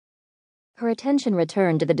Her attention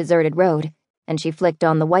returned to the deserted road, and she flicked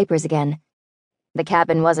on the wipers again. The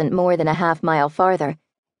cabin wasn't more than a half-mile farther,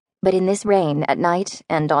 but in this rain, at night,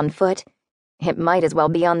 and on foot, it might as well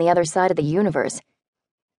be on the other side of the universe.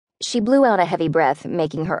 She blew out a heavy breath,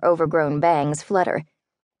 making her overgrown bangs flutter,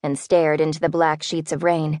 and stared into the black sheets of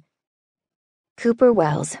rain. Cooper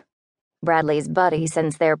Wells, Bradley's buddy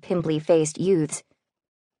since their pimply-faced youths.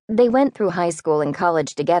 They went through high school and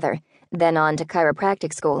college together, then on to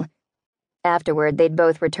chiropractic school. Afterward, they'd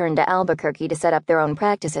both returned to Albuquerque to set up their own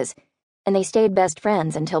practices, and they stayed best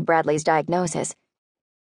friends until Bradley's diagnosis.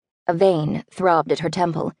 A vein throbbed at her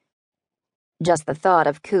temple. Just the thought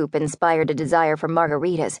of Coop inspired a desire for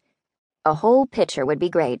margaritas. A whole pitcher would be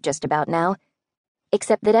great just about now,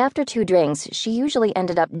 except that after 2 drinks, she usually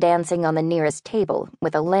ended up dancing on the nearest table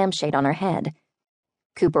with a lampshade on her head.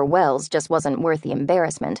 Cooper Wells just wasn't worth the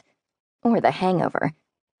embarrassment, or the hangover.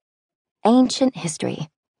 Ancient history,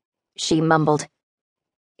 she mumbled.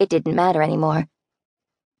 It didn't matter anymore.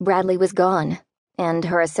 Bradley was gone, and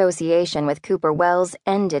her association with Cooper Wells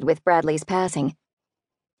ended with Bradley's passing.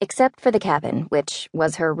 Except for the cabin, which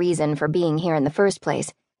was her reason for being here in the first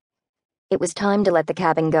place. It was time to let the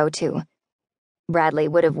cabin go, too. Bradley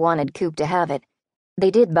would have wanted Coop to have it. They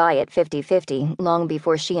did buy it 50-50 long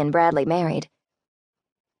before she and Bradley married.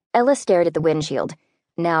 Ella stared at the windshield,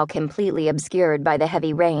 now completely obscured by the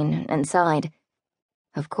heavy rain, and sighed.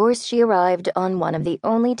 Of course, she arrived on one of the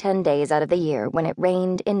only 10 days out of the year when it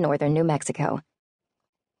rained in northern New Mexico.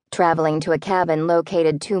 Traveling to a cabin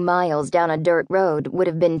located 2 miles down a dirt road would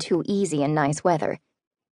have been too easy in nice weather.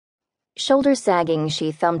 Shoulder sagging,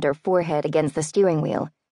 she thumped her forehead against the steering wheel.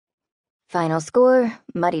 Final score,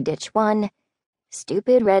 Muddy Ditch 1,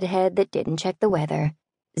 stupid redhead that didn't check the weather,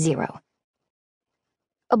 0.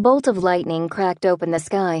 A bolt of lightning cracked open the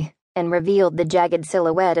sky and revealed the jagged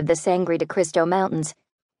silhouette of the Sangre de Cristo Mountains.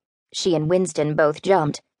 She and Winston both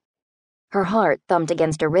jumped. Her heart thumped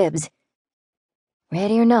against her ribs.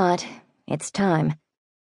 Ready or not, it's time.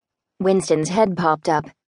 Winston's head popped up.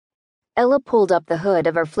 Ella pulled up the hood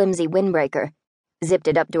of her flimsy windbreaker, zipped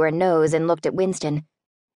it up to her nose, and looked at Winston.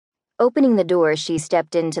 Opening the door, she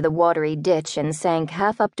stepped into the watery ditch and sank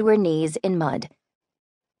half up to her knees in mud.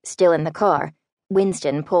 Still in the car,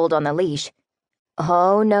 Winston pulled on the leash.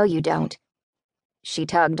 Oh, no, you don't. She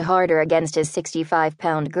tugged harder against his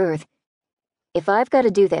 65-pound girth. If I've got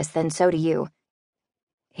to do this, then so do you.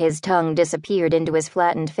 His tongue disappeared into his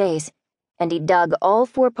flattened face, and he dug all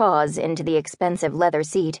 4 paws into the expensive leather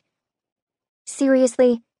seat.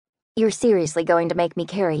 Seriously? You're seriously going to make me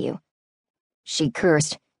carry you? She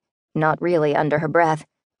cursed, not really under her breath.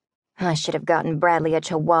 I should have gotten Bradley a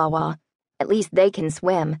chihuahua. At least they can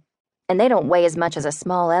swim, and they don't weigh as much as a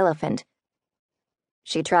small elephant.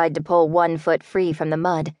 She tried to pull 1 foot free from the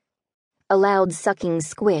mud. A loud sucking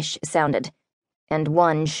squish sounded, and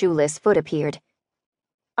 1 shoeless foot appeared.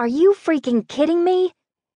 Are you freaking kidding me?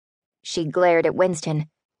 She glared at Winston.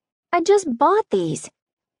 I just bought these.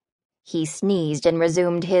 He sneezed and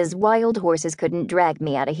resumed his wild horses couldn't drag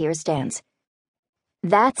me out of here stance.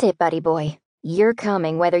 That's it, buddy boy. You're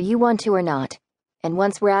coming whether you want to or not. And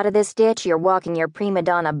once we're out of this ditch, you're walking your prima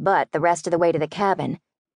donna butt the rest of the way to the cabin.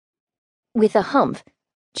 With a humph,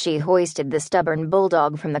 she hoisted the stubborn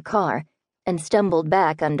bulldog from the car and stumbled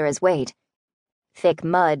back under his weight. Thick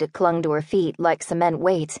mud clung to her feet like cement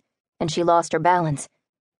weights, and she lost her balance.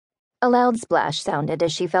 A loud splash sounded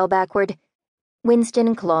as she fell backward,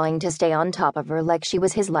 Winston clawing to stay on top of her like she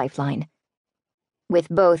was his lifeline. With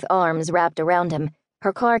both arms wrapped around him,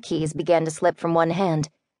 her car keys began to slip from one hand.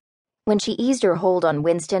 When she eased her hold on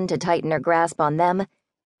Winston to tighten her grasp on them,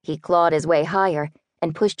 he clawed his way higher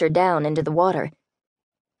and pushed her down into the water.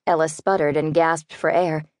 Ella sputtered and gasped for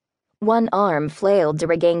air. One arm flailed to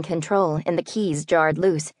regain control, and the keys jarred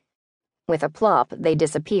loose. With a plop, they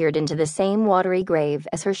disappeared into the same watery grave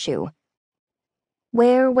as her shoe.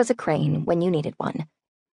 Where was a crane when you needed one?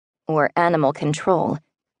 Or animal control?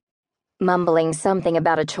 Mumbling something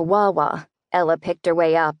about a chihuahua, Ella picked her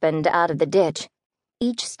way up and out of the ditch,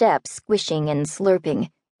 each step squishing and slurping.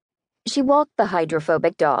 She walked the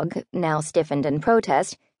hydrophobic dog, now stiffened in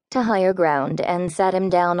protest, to higher ground and sat him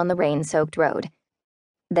down on the rain-soaked road.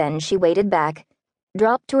 Then she waded back,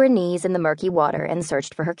 dropped to her knees in the murky water, and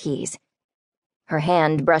searched for her keys. Her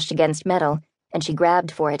hand brushed against metal, and she grabbed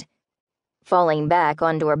for it. Falling back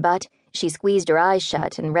onto her butt, she squeezed her eyes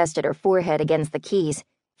shut and rested her forehead against the keys,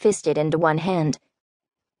 fisted into one hand.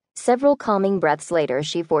 Several calming breaths later,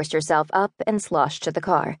 she forced herself up and sloshed to the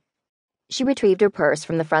car. She retrieved her purse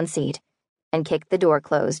from the front seat and kicked the door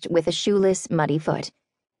closed with a shoeless, muddy foot.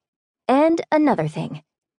 And another thing,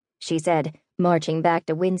 she said, marching back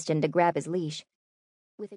to Winston to grab his leash.